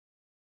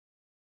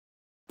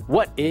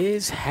What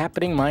is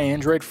happening, my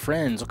Android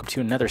friends? Welcome to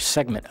another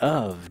segment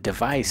of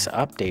Device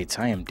Updates.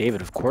 I am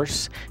David, of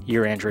course,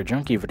 your Android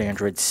junkie over at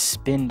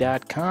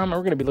AndroidSPIN.com. We're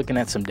going to be looking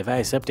at some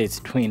device updates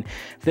between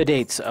the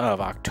dates of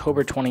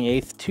October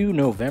 28th to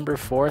November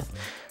 4th.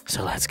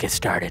 So let's get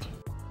started.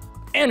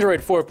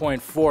 Android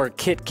 4.4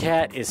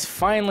 KitKat is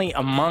finally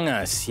among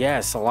us.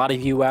 Yes, a lot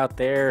of you out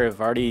there have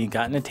already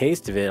gotten a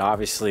taste of it.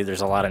 Obviously, there's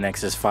a lot of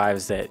Nexus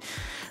 5s that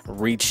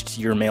reached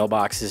your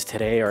mailboxes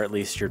today, or at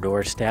least your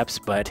doorsteps,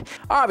 but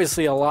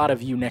obviously a lot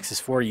of you Nexus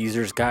 4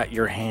 users got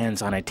your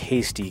hands on a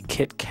tasty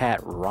KitKat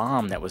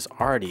ROM that was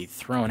already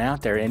thrown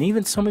out there, and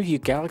even some of you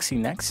Galaxy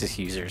Nexus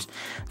users.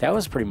 That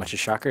was pretty much a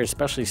shocker,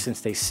 especially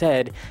since they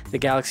said the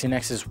Galaxy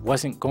Nexus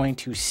wasn't going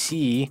to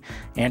see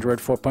Android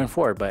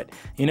 4.4, but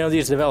you know,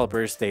 these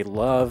developers, they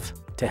love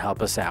to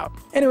help us out.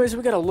 Anyways,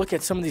 we got to look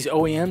at some of these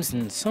OEMs,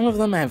 and some of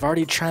them have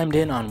already chimed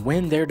in on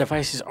when their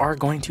devices are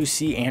going to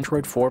see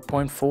Android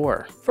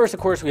 4.4. First,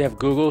 of course, we have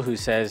Google, who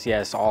says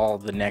yes, all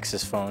the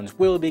Nexus phones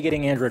will be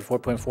getting Android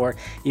 4.4,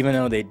 even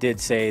though they did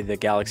say the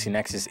Galaxy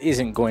Nexus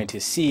isn't going to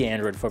see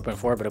Android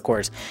 4.4. But of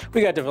course,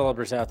 we got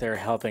developers out there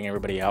helping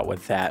everybody out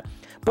with that.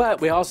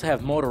 But we also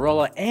have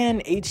Motorola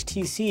and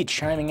HTC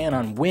chiming in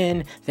on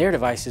when their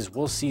devices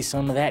will see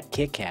some of that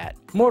KitKat.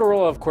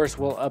 Motorola, of course,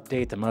 will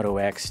update the Moto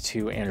X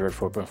to Android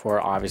 4.4,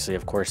 obviously,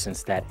 of course,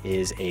 since that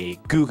is a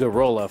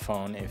Googarola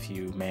phone, if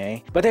you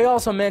may. But they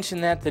also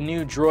mentioned that the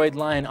new Droid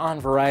line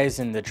on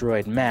Verizon, the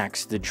Droid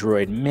Max, the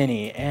Droid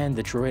Mini, and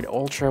the Droid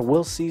Ultra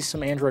will see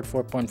some Android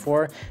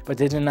 4.4, but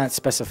they did not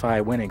specify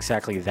when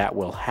exactly that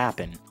will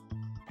happen.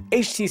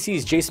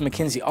 HTC's Jason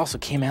McKenzie also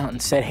came out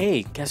and said,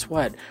 hey, guess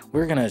what?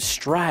 We're going to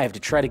strive to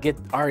try to get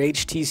our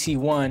HTC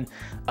One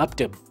up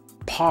to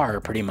par,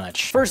 pretty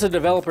much. First, the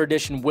developer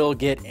edition will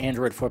get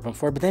Android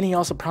 4.4, but then he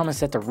also promised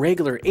that the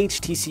regular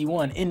HTC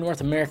One in North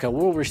America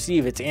will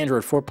receive its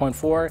Android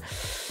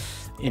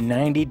 4.4 in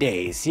 90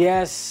 days.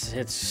 Yes,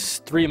 it's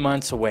 3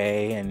 months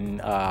away,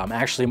 and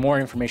actually more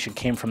information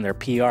came from their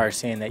PR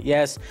saying that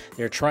yes,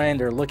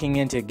 they're looking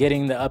into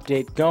getting the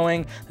update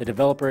going. The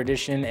developer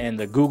edition and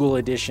the Google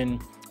edition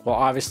will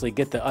obviously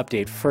get the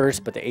update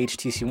first, but the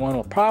HTC One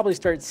will probably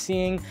start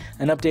seeing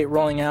an update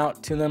rolling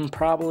out to them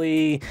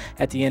probably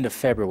at the end of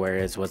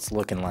February is what's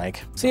looking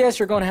like. So yes,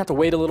 you're going to have to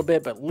wait a little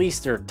bit, but at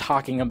least they're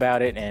talking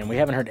about it, and we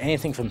haven't heard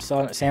anything from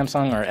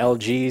Samsung or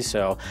LG,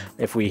 so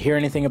if we hear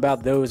anything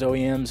about those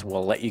OEMs,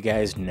 we'll let you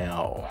guys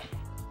know.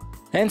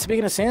 And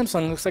speaking of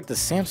Samsung, looks like the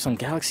Samsung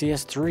Galaxy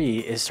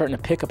S3 is starting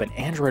to pick up an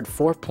Android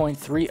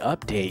 4.3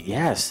 update.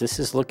 Yes, this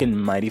is looking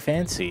mighty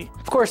fancy.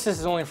 Of course, this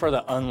is only for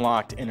the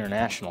unlocked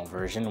international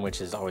version, which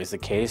is always the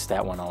case.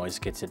 That one always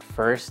gets it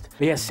first.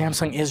 But yes,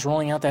 Samsung is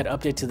rolling out that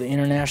update to the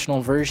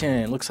international version,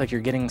 and it looks like you're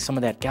getting some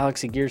of that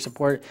Galaxy Gear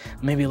support,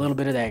 maybe a little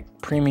bit of that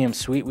premium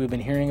suite we've been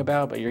hearing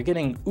about, but you're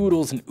getting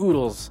oodles and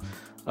oodles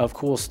of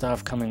cool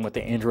stuff coming with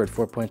the Android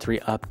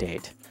 4.3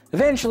 update.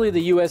 Eventually,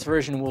 the US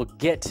version will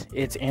get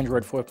its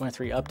Android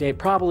 4.3 update,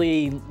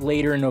 probably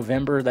later in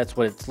November. That's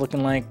what it's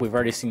looking like. We've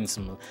already seen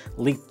some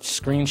leaked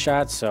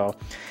screenshots, so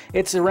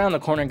it's around the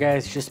corner,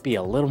 guys. Just be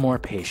a little more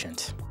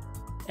patient.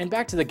 And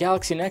back to the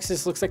Galaxy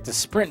Nexus, looks like the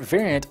Sprint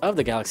variant of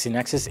the Galaxy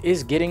Nexus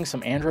is getting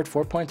some Android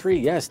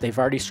 4.3. Yes, they've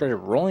already started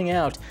rolling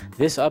out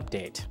this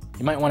update.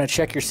 You might want to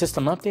check your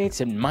system updates.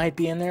 It might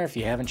be in there if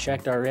you haven't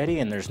checked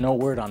already, and there's no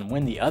word on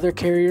when the other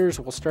carriers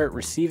will start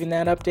receiving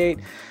that update.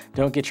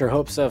 Don't get your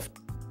hopes up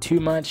too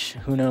much.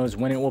 Who knows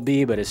when it will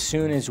be, but as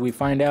soon as we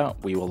find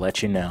out, we will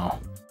let you know.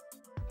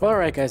 Well,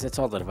 alright guys, that's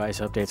all the device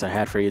updates I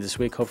had for you this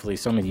week. Hopefully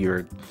some of you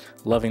are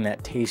loving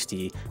that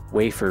tasty,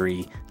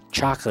 wafery,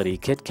 chocolatey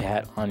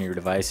KitKat on your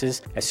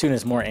devices. As soon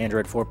as more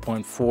Android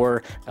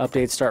 4.4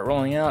 updates start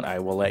rolling out, I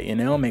will let you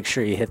know. Make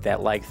sure you hit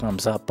that like,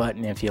 thumbs up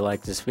button if you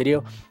like this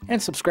video,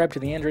 and subscribe to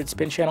the Android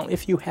Spin channel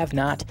if you have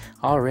not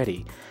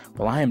already.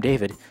 Well, I am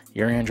David,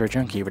 your Android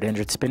junkie over at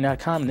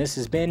AndroidSPIN.com, and this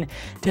has been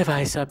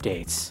Device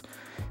Updates.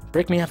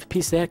 Break me off a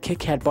piece of that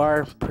KitKat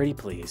bar, pretty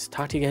please.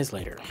 Talk to you guys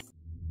later.